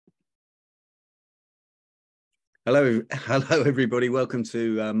Hello, everybody. Welcome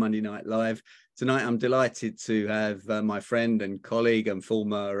to Monday Night Live. Tonight, I'm delighted to have my friend and colleague and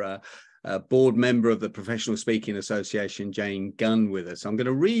former board member of the Professional Speaking Association, Jane Gunn, with us. I'm going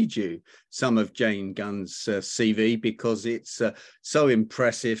to read you some of Jane Gunn's CV because it's so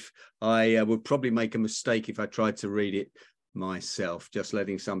impressive. I would probably make a mistake if I tried to read it myself, just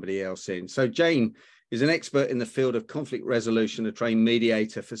letting somebody else in. So Jane is an expert in the field of conflict resolution, a trained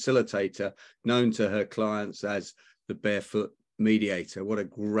mediator, facilitator, known to her clients as the Barefoot Mediator. What a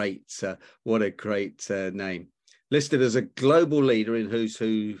great name. Listed as a global leader in Who's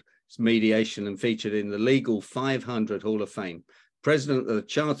Who's mediation and featured in the Legal 500 Hall of Fame. President of the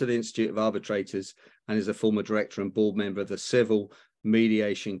Chartered Institute of Arbitrators and is a former director and board member of the Civil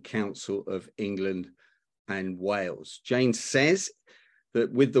Mediation Council of England and Wales. Jane says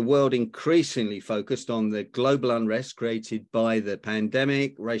that with the world increasingly focused on the global unrest created by the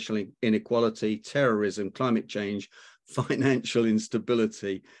pandemic, racial inequality, terrorism, climate change, financial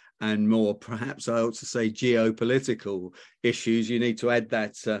instability, and more, perhaps I ought to say geopolitical issues, you need to add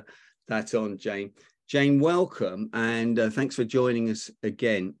that on, Jane. Jane, welcome, and thanks for joining us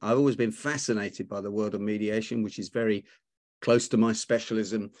again. I've always been fascinated by the world of mediation, which is very close to my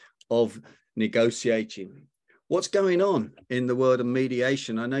specialism of negotiating. What's going on in the world of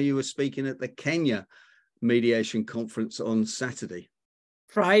mediation? I know you were speaking at the Kenya Mediation Conference on Saturday.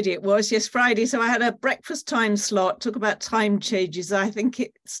 Friday it was, yes, Friday. So I had a breakfast time slot, talk about time changes. I think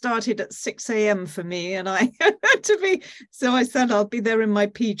it started at 6 a.m. for me and I had to be, so I said I'll be there in my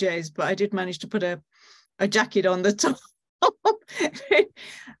PJs, but I did manage to put a jacket on the top.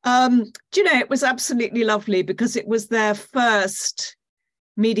 It was absolutely lovely because it was their first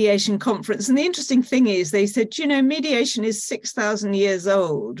mediation conference. And the interesting thing is they said, mediation is 6,000 years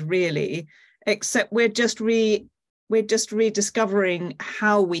old, really, except we're just rediscovering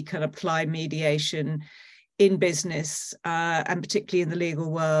how we can apply mediation in business and particularly in the legal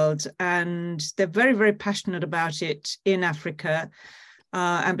world. And they're very, very passionate about it in Africa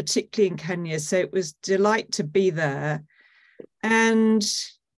and particularly in Kenya. So it was a delight to be there. And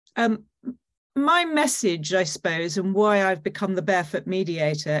my message, I suppose, and why I've become the Barefoot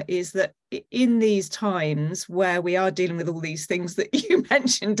Mediator is that in these times where we are dealing with all these things that you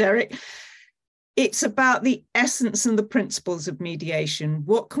mentioned, Derek, it's about the essence and the principles of mediation.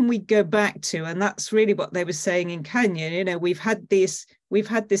 What can we go back to? And that's really what they were saying in Kenya. We've had this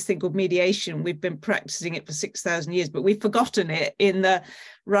thing called mediation. We've been practicing it for 6,000 years, but we've forgotten it in the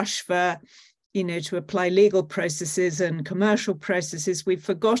rush for to apply legal processes and commercial processes. We've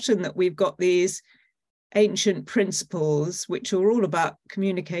forgotten that we've got these ancient principles, which are all about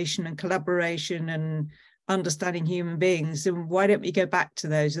communication and collaboration and understanding human beings. And why don't we go back to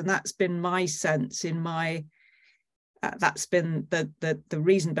those? And that's been my sense that's been the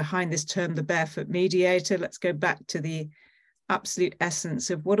reason behind this term, the Barefoot Mediator. Let's go back to the absolute essence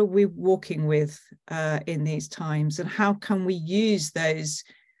of what are we walking with in these times, and how can we use those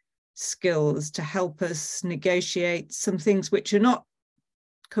skills to help us negotiate some things which are not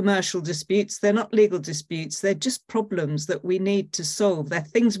commercial disputes, they're not legal disputes, they're just problems that we need to solve, they're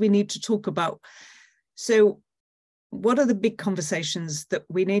things we need to talk about. So what are the big conversations that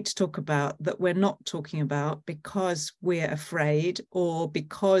we need to talk about that we're not talking about because we're afraid, or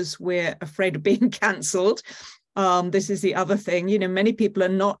because we're afraid of being cancelled? This is the other thing. Many people are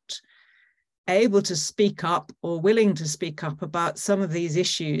not able to speak up or willing to speak up about some of these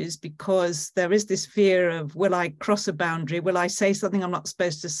issues because there is this fear of, will I cross a boundary? Will I say something I'm not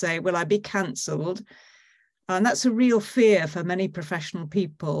supposed to say? Will I be cancelled? And that's a real fear for many professional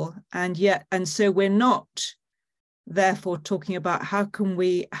people. And so we're not therefore talking about how can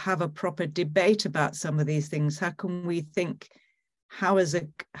we have a proper debate about some of these things? How can we think, how as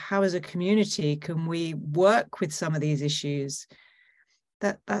a community can we work with some of these issues?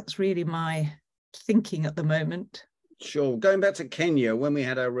 That's really my thinking at the moment. Sure. Going back to Kenya, when we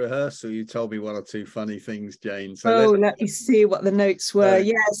had our rehearsal, you told me one or two funny things, Jane. So let me see what the notes were.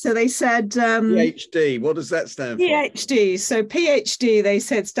 So they said PhD. What does that stand for? PhD. So PhD, they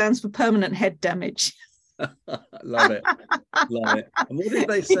said, stands for permanent head damage. Love it. Love it. And what did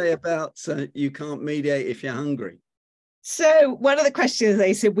they say about you can't mediate if you're hungry? So one of the questions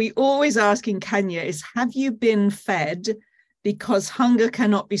they said we always ask in Kenya is, have you been fed? Because hunger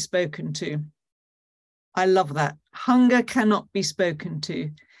cannot be spoken to. I love that. Hunger cannot be spoken to.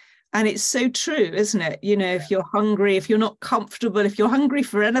 And it's so true, isn't it? If you're hungry, if you're not comfortable, if you're hungry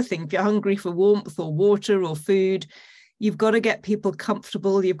for anything, if you're hungry for warmth or water or food, you've got to get people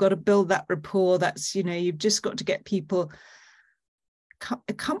comfortable. You've got to build that rapport. You've just got to get people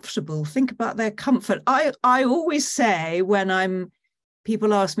comfortable. Think about their comfort. I always say when I'm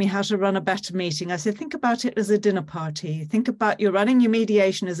people ask me how to run a better meeting. I said, think about it as a dinner party. Think about you're running your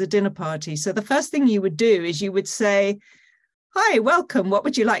mediation as a dinner party. So the first thing you would do is you would say, hi, welcome. What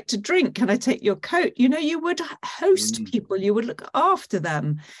would you like to drink? Can I take your coat? You know, you would host people, you would look after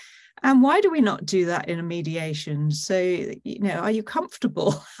them. And why do we not do that in a mediation? So, you know, are you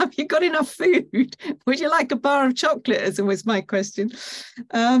comfortable? Have you got enough food? Would you like a bar of chocolate? As always my question.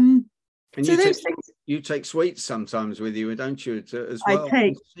 And so you take sweets sometimes with you, don't you, as well?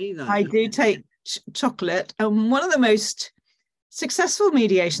 I do take chocolate. And one of the most successful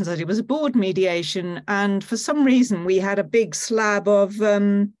mediations I did was a board mediation. And for some reason, we had a big slab of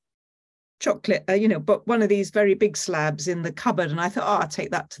chocolate, but one of these very big slabs in the cupboard. And I thought, I'll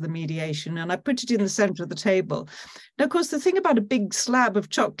take that to the mediation. And I put it in the center of the table. Now, of course, the thing about a big slab of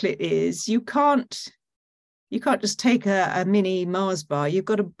chocolate is you can't just take a mini Mars bar. You've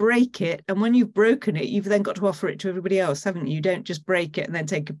got to break it. And when you've broken it, you've then got to offer it to everybody else, haven't you? You don't just break it and then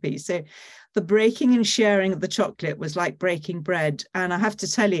take a piece. So the breaking and sharing of the chocolate was like breaking bread. And I have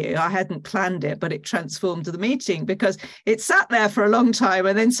to tell you, I hadn't planned it, but it transformed the meeting because it sat there for a long time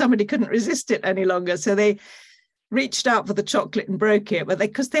and then somebody couldn't resist it any longer. So they reached out for the chocolate and broke it, but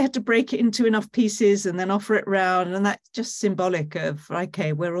because they had to break it into enough pieces and then offer it round. And that's just symbolic of,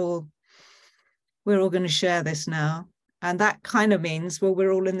 okay, we're all going to share this now. And that kind of means, well,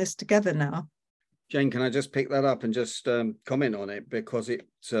 we're all in this together now. Jane, can I just pick that up and just comment on it? Because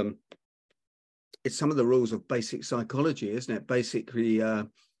it's some of the rules of basic psychology, isn't it? Basically,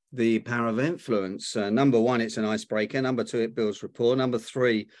 the power of influence. Number one, it's an icebreaker. Number two, it builds rapport. Number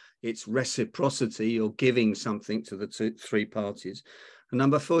three, it's reciprocity. You're giving something to the three parties. And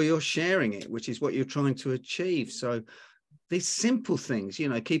number four, you're sharing it, which is what you're trying to achieve. So these simple things,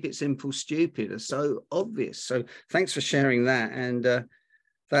 keep it simple, stupid, are so obvious. So thanks for sharing that. And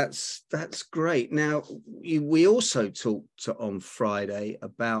that's great. Now, we also talked on Friday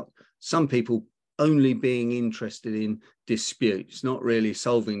about some people only being interested in disputes, not really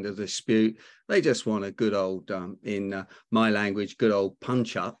solving the dispute. They just want a good old, in my language, good old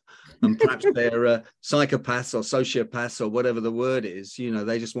punch up. And perhaps they're psychopaths or sociopaths or whatever the word is.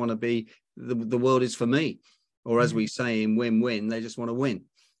 They just want to be, the world is for me. Or as we say in win-win, they just want to win.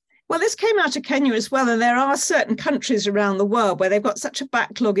 Well, this came out of Kenya as well. And there are certain countries around the world where they've got such a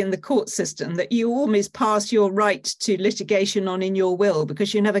backlog in the court system that you almost pass your right to litigation on in your will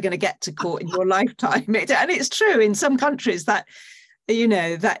because you're never going to get to court in your lifetime. And it's true in some countries that,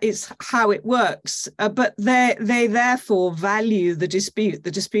 that is how it works. But they therefore value the dispute.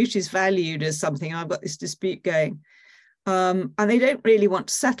 The dispute is valued as something, I've got this dispute going. And they don't really want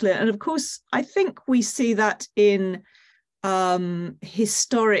to settle it. And of course, I think we see that in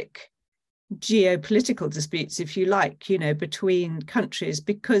historic geopolitical disputes, if you like, between countries,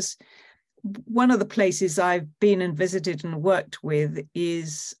 because one of the places I've been and visited and worked with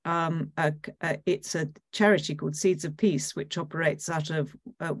is it's a charity called Seeds of Peace, which operates out of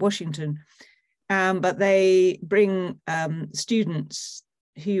Washington. But they bring students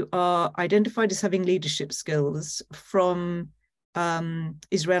who are identified as having leadership skills from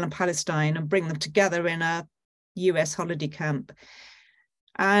Israel and Palestine and bring them together in a US holiday camp.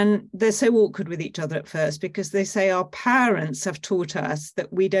 And they're so awkward with each other at first because they say our parents have taught us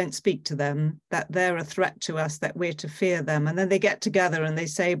that we don't speak to them, that they're a threat to us, that we're to fear them. And then they get together and they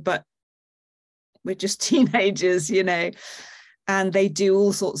say, but we're just teenagers, and they do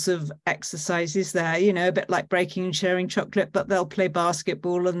all sorts of exercises there, a bit like breaking and sharing chocolate, but they'll play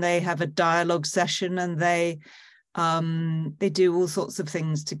basketball and they have a dialogue session and they do all sorts of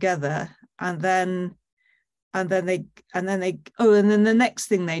things together. And then the next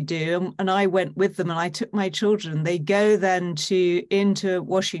thing they do, and I went with them and I took my children, they go then into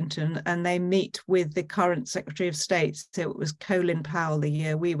Washington and they meet with the current Secretary of State. So it was Colin Powell the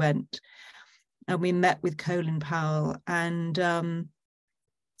year we went. And we met with Colin Powell. And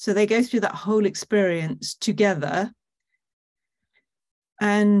so they go through that whole experience together.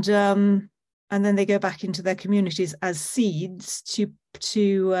 And then they go back into their communities as seeds to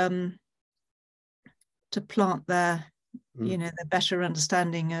plant their, their better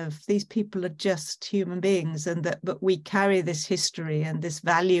understanding of these people are just human beings, and but we carry this history and this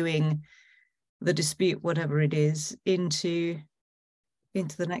valuing the dispute, whatever it is, into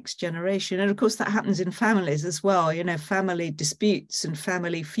the next generation. And of course that happens in families as well. Family disputes and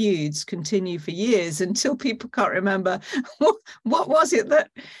family feuds continue for years until people can't remember what was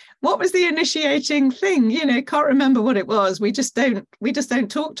the initiating thing. Can't remember what it was. We just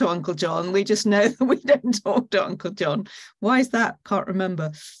don't talk to Uncle John. We just know that we don't talk to Uncle John. Why is that? Can't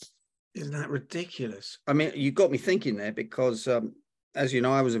remember. Isn't that ridiculous? I mean, you got me thinking there because as you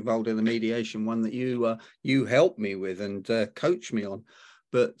know, I was involved in the mediation one that you helped me with and coached me on,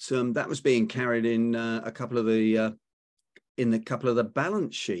 but that was being carried in a couple of the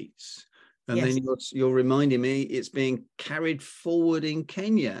balance sheets. And yes. Then you're reminding me it's being carried forward in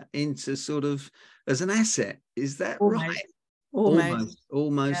Kenya into sort of as an asset. Is that right? Almost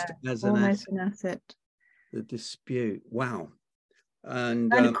yeah, as an asset. The dispute. Wow.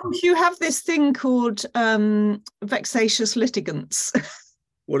 And of course, you have this thing called vexatious litigants.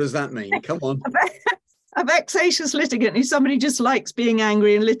 What does that mean? Come on. A vexatious litigant is somebody just likes being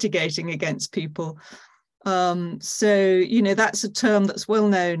angry and litigating against people. So, that's a term that's well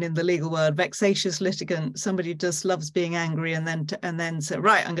known in the legal world, vexatious litigant, somebody just loves being angry and then say,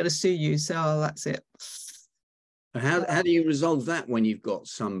 right, I'm going to sue you. So that's it. How do you resolve that when you've got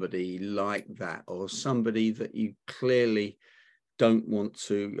somebody like that, or somebody that you clearly don't want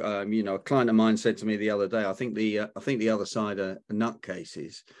to, a client of mine said to me the other day, I think the other side are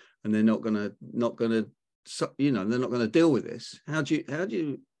nutcases and they're not going to they're not going to deal with this. How do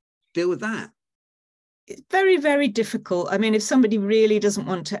you deal with that? It's very, very difficult. I mean, if somebody really doesn't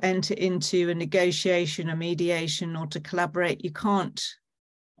want to enter into a negotiation, a mediation, or to collaborate, you can't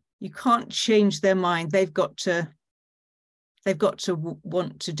change their mind. They've got to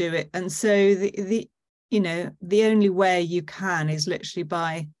want to do it. And so the only way you can is literally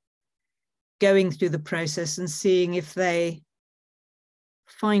by going through the process and seeing if they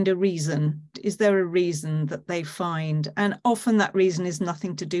find a reason. Is there a reason that they find? And often that reason is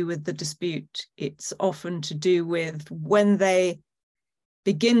nothing to do with the dispute. It's often to do with when they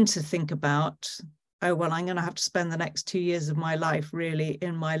begin to think about, oh, well, I'm going to have to spend the next 2 years of my life really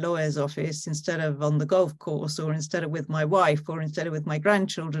in my lawyer's office instead of on the golf course, or instead of with my wife, or instead of with my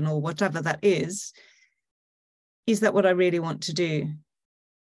grandchildren, or whatever that is. Is that what I really want to do?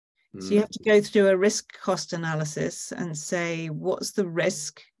 So you have to go through a risk cost analysis and say, what's the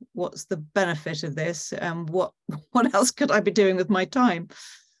risk? What's the benefit of this? And what else could I be doing with my time,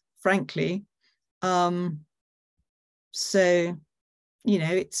 frankly? So,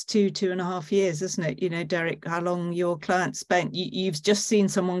 it's 2.5 years, isn't it? Derek, how long your client spent, you've just seen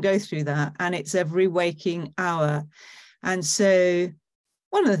someone go through that, and it's every waking hour. And so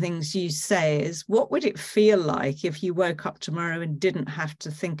one of the things you say is, what would it feel like if you woke up tomorrow and didn't have to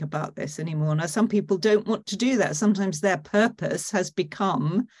think about this anymore? Now, some people don't want to do that. Sometimes their purpose has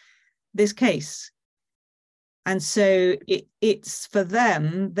become this case. And so it's for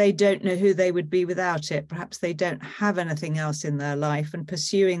them, they don't know who they would be without it. Perhaps they don't have anything else in their life, and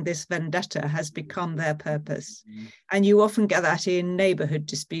pursuing this vendetta has become their purpose. And you often get that in neighborhood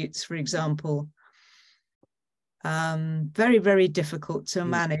disputes, for example. Very, very difficult to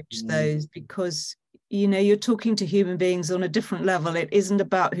manage those, because you're talking to human beings on a different level. It isn't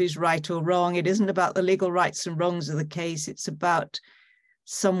about who's right or wrong. It isn't about the legal rights and wrongs of the case. It's about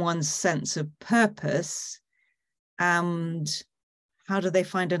someone's sense of purpose, and how do they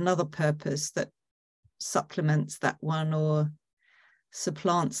find another purpose that supplements that one or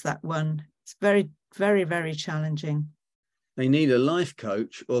supplants that one. It's very, very, very challenging. They need a life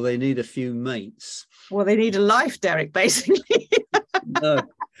coach, or they need a few mates. Well, they need a life, Derek, basically. No,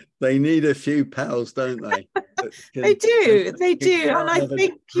 they need a few pals, don't they? They do. And I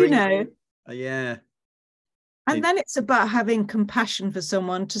think, Yeah. And then it's about having compassion for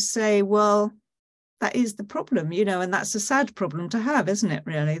someone to say, well, that is the problem, and that's a sad problem to have, isn't it,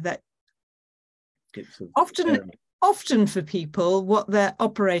 really? That often for people, what they're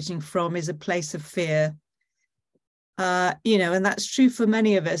operating from is a place of fear. And that's true for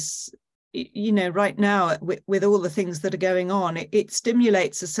many of us, right now with all the things that are going on. It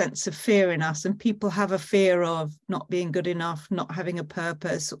stimulates a sense of fear in us, and people have a fear of not being good enough, not having a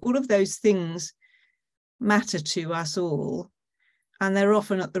purpose. All of those things matter to us all, and they're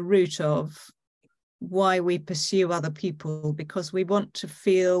often at the root of why we pursue other people, because we want to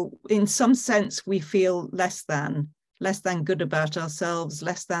feel, in some sense, we feel less than good about ourselves,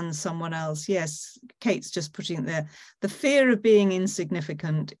 less than someone else. Yes, Kate's just putting it there. The fear of being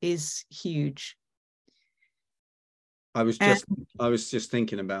insignificant is huge. I was just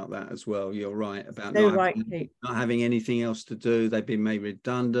thinking about that as well. You're right about not having anything else to do. They've been made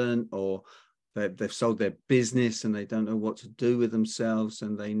redundant, or they've sold their business and they don't know what to do with themselves,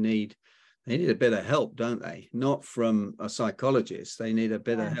 and they need a bit of help, don't they? Not from a psychologist. They need a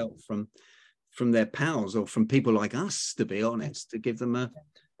bit of help from their pals, or from people like us, to be honest, to give them a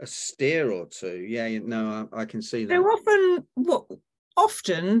steer or two. I can see that. So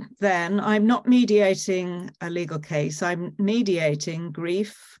often then I'm not mediating a legal case, I'm mediating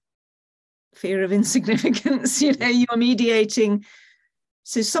grief, fear of insignificance. You're mediating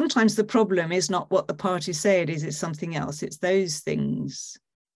So sometimes the problem is not what the party say it is, it's something else. It's those things.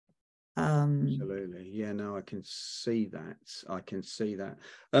 Absolutely. Yeah, no, I can see that. I can see that.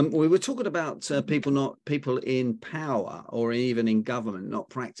 We were talking about people in power or even in government not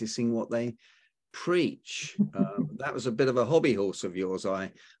practicing what they preach. That was a bit of a hobby horse of yours,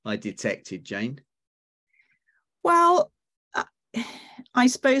 I detected, Jane. Well, I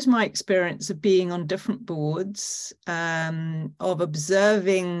suppose my experience of being on different boards, of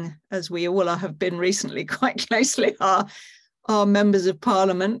observing, as we all have been recently quite closely, our members of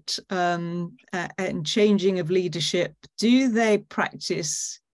parliament, and changing of leadership. Do they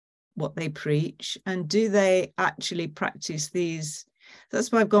practice what they preach, and do they actually practice these?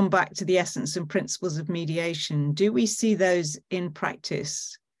 That's why I've gone back to the essence and principles of mediation. Do we see those in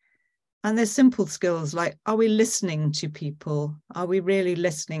practice? And there's simple skills like, are we listening to people? Are we really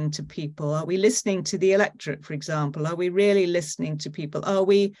listening to people? Are we listening to the electorate, for example? Are we really listening to people?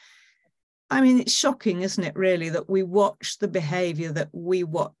 It's shocking, isn't it, really, that we watch the behavior that we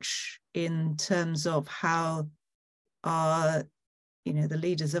watch in terms of how the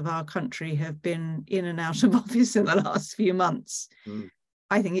leaders of our country have been in and out of office in the last few months.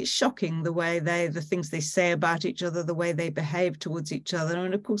 I think it's shocking the way the things they say about each other, the way they behave towards each other.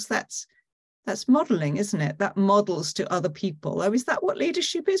 And of course, that's modeling, isn't it? That models to other people. Oh, is that what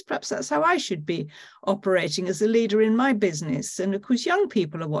leadership is? Perhaps that's how I should be operating as a leader in my business. And of course, young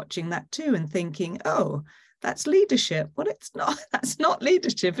people are watching that too and thinking, oh, that's leadership. Well, it's not. That's not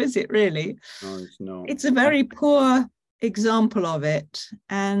leadership, is it really? No, it's not. It's a very poor example of it.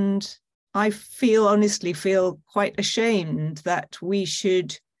 And I honestly feel quite ashamed that we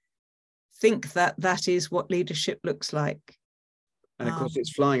should think that that is what leadership looks like. And of course,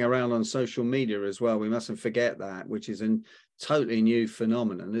 it's flying around on social media as well. We mustn't forget that, which is a totally new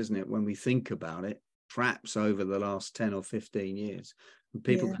phenomenon, isn't it? When we think about it, perhaps over the last 10 or 15 years, and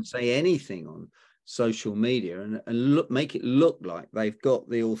people can say anything on social media and make it look like they've got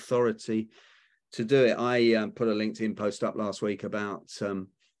the authority to do it. I put a LinkedIn post up last week about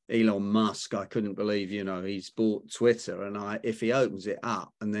Elon Musk. I couldn't believe, he's bought Twitter, and if he opens it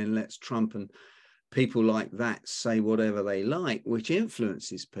up and then lets Trump and people like that say whatever they like, which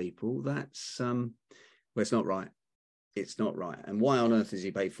influences people, that's it's not right. It's not right. And why on earth has he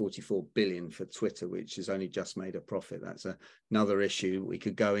paid 44 billion for Twitter, which has only just made a profit? That's another issue we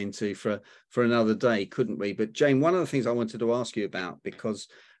could go into for another day, couldn't we? But Jane, one of the things I wanted to ask you about, because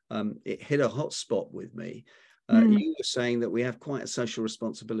it hit a hot spot with me. You were saying that we have quite a social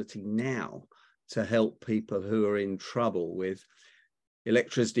responsibility now to help people who are in trouble with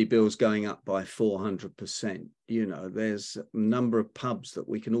electricity bills going up by 400%. There's a number of pubs that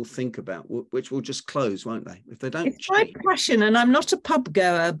we can all think about, which will just close, won't they? If they don't. It's my passion, and I'm not a pub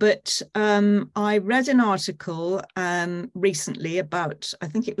goer, but I read an article recently about, I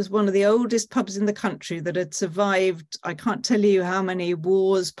think it was one of the oldest pubs in the country that had survived, I can't tell you how many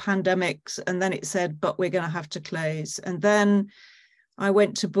wars, pandemics, and then it said, but we're going to have to close. And then I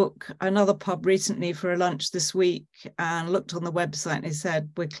went to book another pub recently for a lunch this week and looked on the website and it said,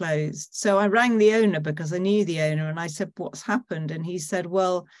 we're closed. So I rang the owner because I knew the owner and I said, what's happened? And he said,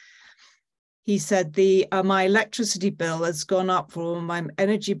 my electricity bill has gone up, or my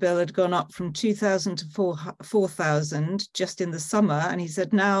energy bill had gone up from 2,000 to 4,000 just in the summer. And he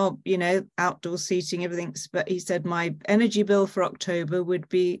said, now, outdoor seating, everything's, but he said, my energy bill for October would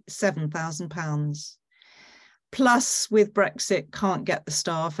be £7,000. Plus, with Brexit, can't get the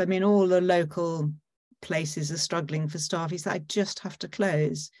staff. I mean, all the local places are struggling for staff. He said, I just have to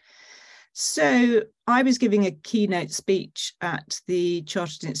close. So I was giving a keynote speech at the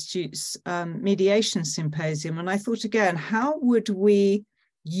Chartered Institute's mediation symposium. And I thought again, how would we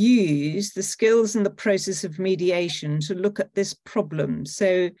use the skills and the process of mediation to look at this problem?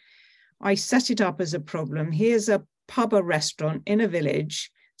 So I set it up as a problem. Here's a pub or restaurant in a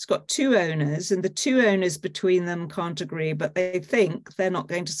village. It's got two owners, and the two owners between them can't agree, but they think they're not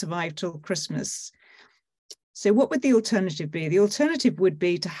going to survive till Christmas. So what would the alternative be? The alternative would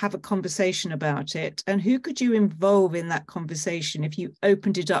be to have a conversation about it. And who could you involve in that conversation if you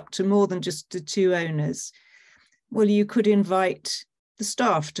opened it up to more than just the two owners? Well, you could invite the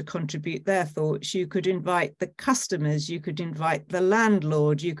staff to contribute their thoughts. You could invite the customers. You could invite the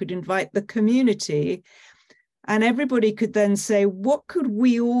landlord. You could invite the community. And everybody could then say, what could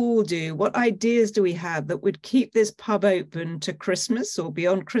we all do? What ideas do we have that would keep this pub open to Christmas or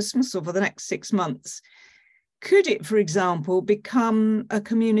beyond Christmas or for the next 6 months? Could it, for example, become a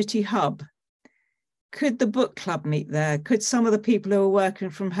community hub? Could the book club meet there? Could some of the people who are working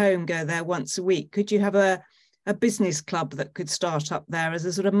from home go there once a week? Could you have a business club that could start up there as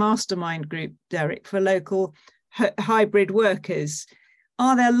a sort of mastermind group, Derek, for local hybrid workers?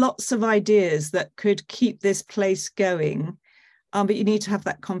 are there lots of ideas that could keep this place going? But you need to have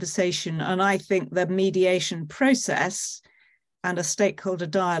that conversation. And I think the mediation process and a stakeholder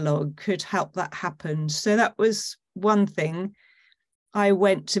dialogue could help that happen. So that was one thing. I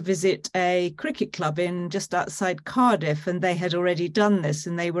went to visit a cricket club in just outside Cardiff, and they had already done this,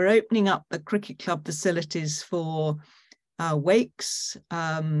 and they were opening up the cricket club facilities for wakes,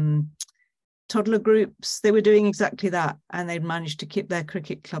 toddler groups. They were doing exactly that, and they'd managed to keep their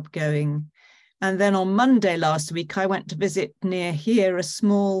cricket club going. And then on Monday last week, I went to visit near here a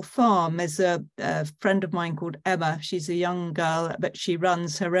small farm. There's a friend of mine called Emma. She's a young girl, but she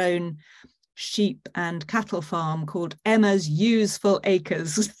runs her own sheep and cattle farm called Emma's Useful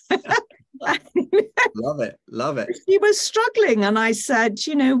Acres. Love it. Love it. She was struggling, and I said,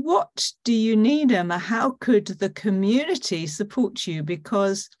 you know, what do you need, Emma? How could the community support you?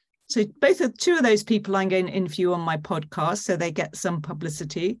 Because so two of those people I'm going to interview on my podcast, so they get some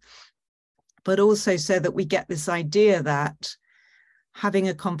publicity, but also so that we get this idea that having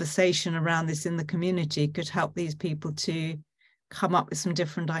a conversation around this in the community could help these people to come up with some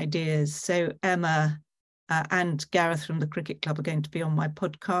different ideas. So Emma and Gareth from the Cricket Club are going to be on my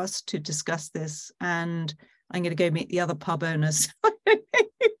podcast to discuss this, and I'm going to go meet the other pub owners.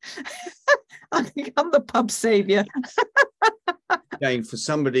 I think I'm the pub saviour. Jane, for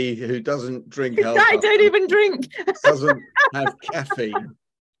somebody who doesn't drink alcohol, I don't even drink, doesn't have caffeine,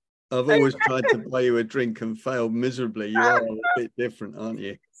 I've always tried to buy you a drink and failed miserably. You are a bit different, aren't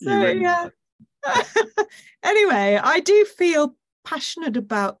you? So, anyway, I do feel passionate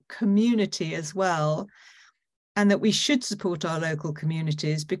about community as well, and that we should support our local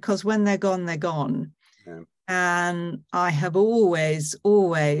communities, because when they're gone, they're gone. Yeah. And I have always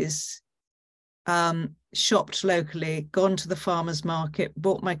shopped locally, gone to the farmers market,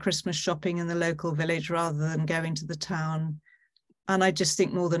 bought my Christmas shopping in the local village rather than going to the town. And I just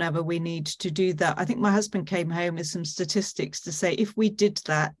think more than ever we need to do that. I think my husband came home with some statistics to say if we did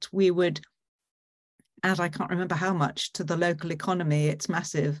that, we would add, I can't remember how much, to the local economy. It's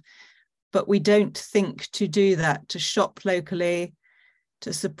massive. But we don't think to do that, to shop locally,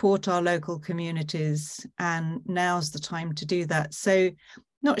 to support our local communities. And now's the time to do that. So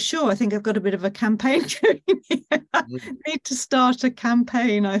not sure. I think I've got a bit of a campaign going here. I need to start a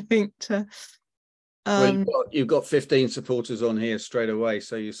campaign, I think, to... Well, you've got 15 supporters on here straight away,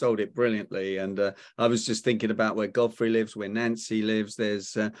 so you sold it brilliantly. And I was just thinking about where Godfrey lives, where Nancy lives.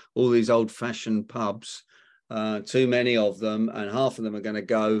 There's all these old-fashioned pubs, too many of them, and half of them are going to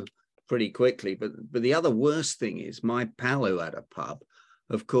go pretty quickly. But the other worst thing is my pal who had a pub,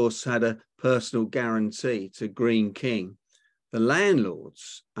 of course, had a personal guarantee to Greene King, the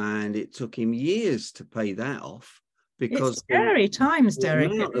landlords, and it took him years to pay that off. Because it's scary times, Derek.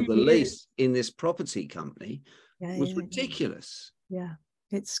 The amount of the lease in this property company was ridiculous. Yeah,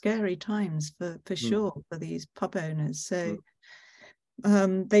 it's scary times for sure for these pub owners. So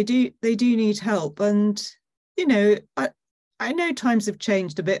they do need help. And you know, I know times have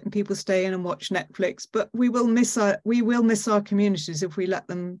changed a bit and people stay in and watch Netflix, but we will miss our communities if we let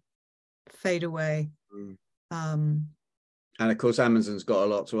them fade away. And of course, Amazon's got a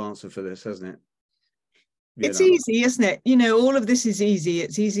lot to answer for this, hasn't it? It's easy, isn't it? You know, all of this is easy.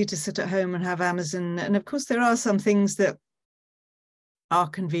 It's easy to sit at home and have Amazon. And of course, there are some things that are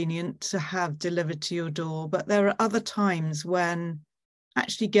convenient to have delivered to your door, but there are other times when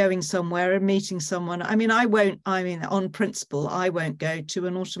actually going somewhere and meeting someone. I mean, on principle, I won't go to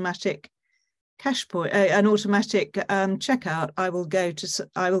an automatic cash point, an automatic checkout. I will go to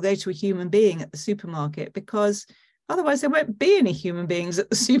a human being at the supermarket, because otherwise, there won't be any human beings at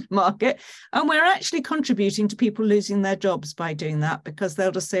the supermarket. And we're actually contributing to people losing their jobs by doing that, because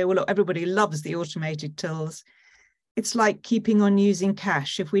they'll just say, well, look, everybody loves the automated tills. It's like keeping on using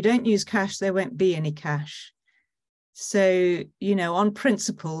cash. If we don't use cash, there won't be any cash. So, you know, on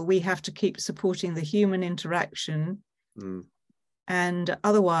principle, we have to keep supporting the human interaction. And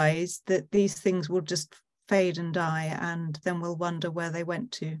otherwise, these things will just fade and die, and then we'll wonder where they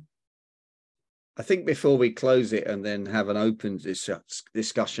went to. I think before we close it and then have an open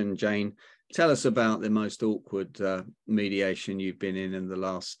discussion, Jane, tell us about the most awkward mediation you've been in the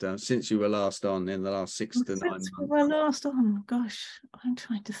last, since you were last on, in the last 6 to 9 months. We were last on, gosh, I'm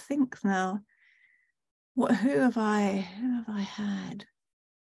trying to think now. Who have I had?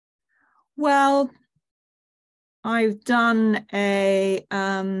 Well, I've done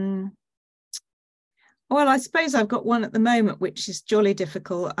well, I suppose I've got one at the moment, which is jolly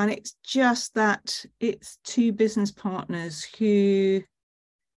difficult. And it's just that it's two business partners who,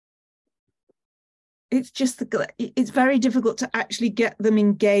 it's very difficult to actually get them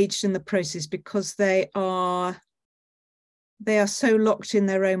engaged in the process, because they are they are so locked in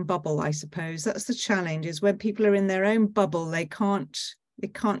their own bubble, I suppose. That's the challenge, is when people are in their own bubble, they can't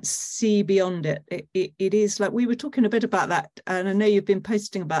see beyond it. It is like, we were talking a bit about that, and I know you've been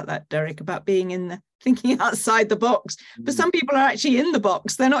posting about that, Derek, about being thinking outside the box. But some people are actually in the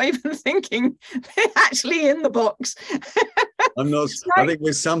box. They're not even thinking, they're actually in the box. I think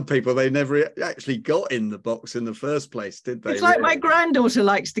with some people, they never actually got in the box in the first place, did they? It's like my granddaughter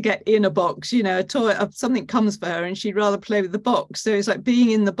likes to get in a box, you know, a toy, something comes for her and she'd rather play with the box. So it's like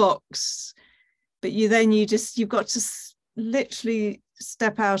being in the box, but you've got to literally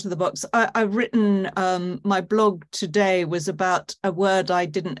step out of the box. I've written, my blog today was about a word I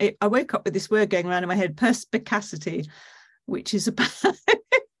woke up with this word going around in my head, perspicacity, which is about,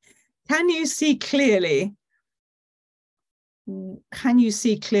 can you see clearly? Can you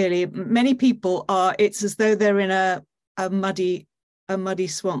see clearly? Many people are, it's as though they're in a muddy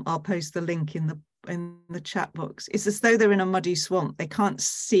swamp. I'll post the link in the chat box. It's as though they're in a muddy swamp. They can't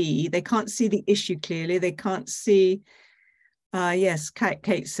see the issue clearly. They can't see, yes,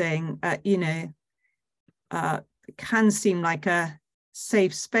 Kate's saying, it can seem like a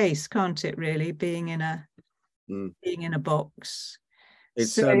safe space, can't it, really, being in a box.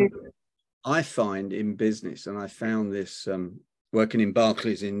 It's I find in business, and I found this working in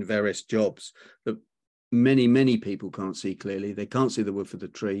Barclays in various jobs, that many people can't see clearly. They can't see the wood for the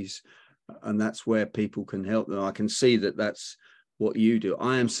trees, and that's where people can help them. I can see that that's what you do.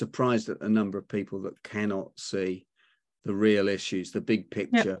 I am surprised at the number of people that cannot see the real issues, the big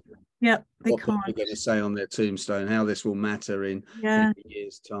picture. Yep, they what can't. they're going to say on their tombstone, how this will matter in a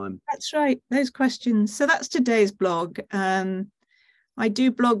year's time. That's right, those questions. So that's today's blog. I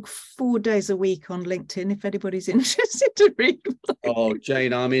do blog 4 days a week on LinkedIn, if anybody's interested to read. Oh,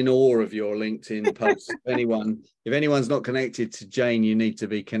 Jane, I'm in awe of your LinkedIn posts. If anyone's not connected to Jane, you need to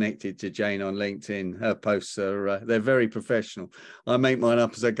be connected to Jane on LinkedIn. Her posts they're very professional. I make mine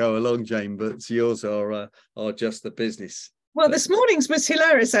up as I go along, Jane, but yours are just the business. Well, this morning's was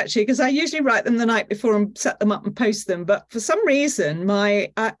hilarious, actually, because I usually write them the night before and set them up and post them. But for some reason,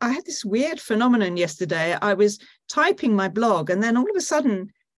 I had this weird phenomenon yesterday. I was typing my blog, and then all of a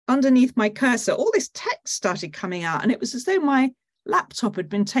sudden, underneath my cursor, all this text started coming out. And it was as though my laptop had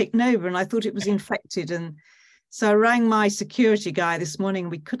been taken over, and I thought it was infected. And so I rang my security guy this morning.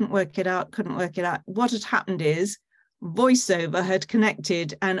 We couldn't work it out. What had happened is VoiceOver had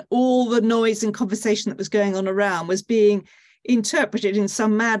connected, and all the noise and conversation that was going on around was being interpreted in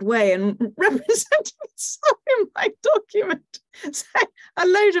some mad way and represented itself in my document. So a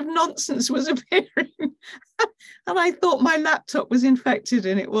load of nonsense was appearing. And I thought my laptop was infected,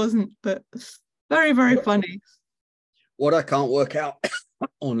 and it wasn't, but very, very funny. What I can't work out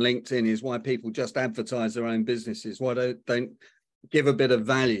on LinkedIn is why people just advertise their own businesses. Why don't give a bit of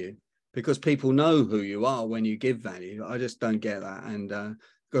value? Because people know who you are when you give value. I just don't get that. And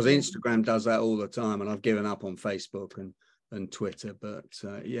because Instagram does that all the time, and I've given up on Facebook and Twitter. But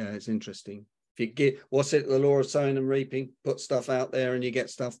it's interesting. If you get, what's it, the law of sowing and reaping? Put stuff out there and you get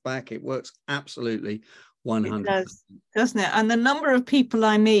stuff back. It works absolutely 100%. It does, doesn't it? And the number of people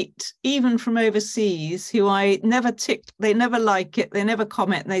I meet, even from overseas, who I never tick, they never like it, they never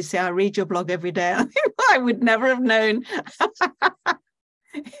comment, and they say, I read your blog every day. I would never have known.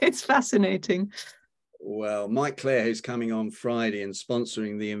 It's fascinating. Well, Mike Clare, who's coming on Friday and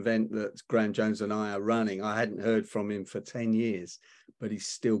sponsoring the event that Graham Jones and I are running, I hadn't heard from him for 10 years, but he's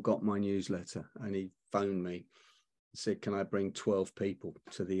still got my newsletter, and he phoned me and said, can I bring 12 people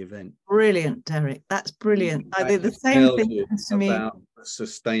to the event? Brilliant, Derek. That's brilliant. I did the same thing to me. About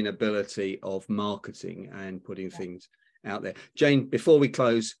sustainability of marketing and putting things out there. Jane, before we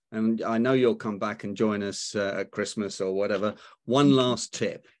close, and I know you'll come back and join us at Christmas or whatever, one last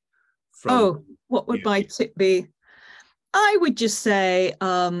tip. What would my tip be? I would just say,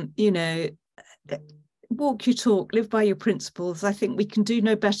 walk your talk, live by your principles. I think we can do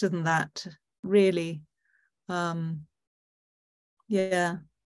no better than that, really.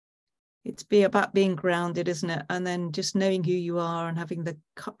 It's about being grounded, isn't it? And then just knowing who you are and having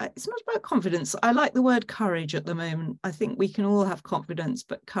it's not about confidence. I like the word courage at the moment. I think we can all have confidence,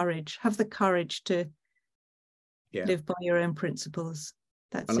 but courage, have the courage to live by your own principles.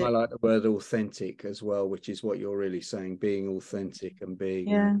 That's it. I like the word authentic as well, which is what you're really saying, being authentic and being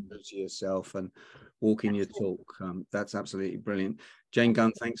true to yourself and walking your talk. That's absolutely brilliant. Jane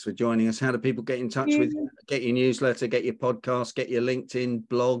Gunn, thanks for joining us. How do people get in touch with you? Get your newsletter, get your podcast, get your LinkedIn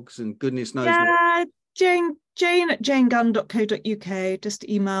blogs, and goodness knows what. Jane at janegunn.co.uk. Just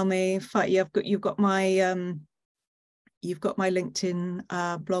email me. You've got my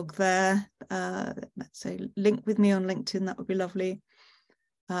LinkedIn blog there. Let's say link with me on LinkedIn. That would be lovely.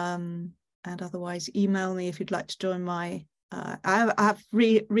 And otherwise, email me if you'd like to join my I've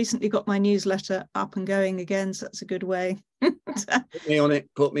recently got my newsletter up and going again, so that's a good way.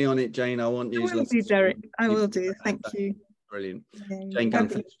 Put me on it, Jane. I want newsletters. I will do, Derek. I will do. Thank you. Brilliant. Yeah. Jane Gunn,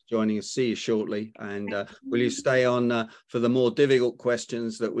 thanks for joining us. See you shortly. And will you stay on for the more difficult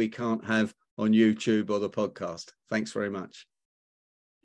questions that we can't have on YouTube or the podcast? Thanks very much.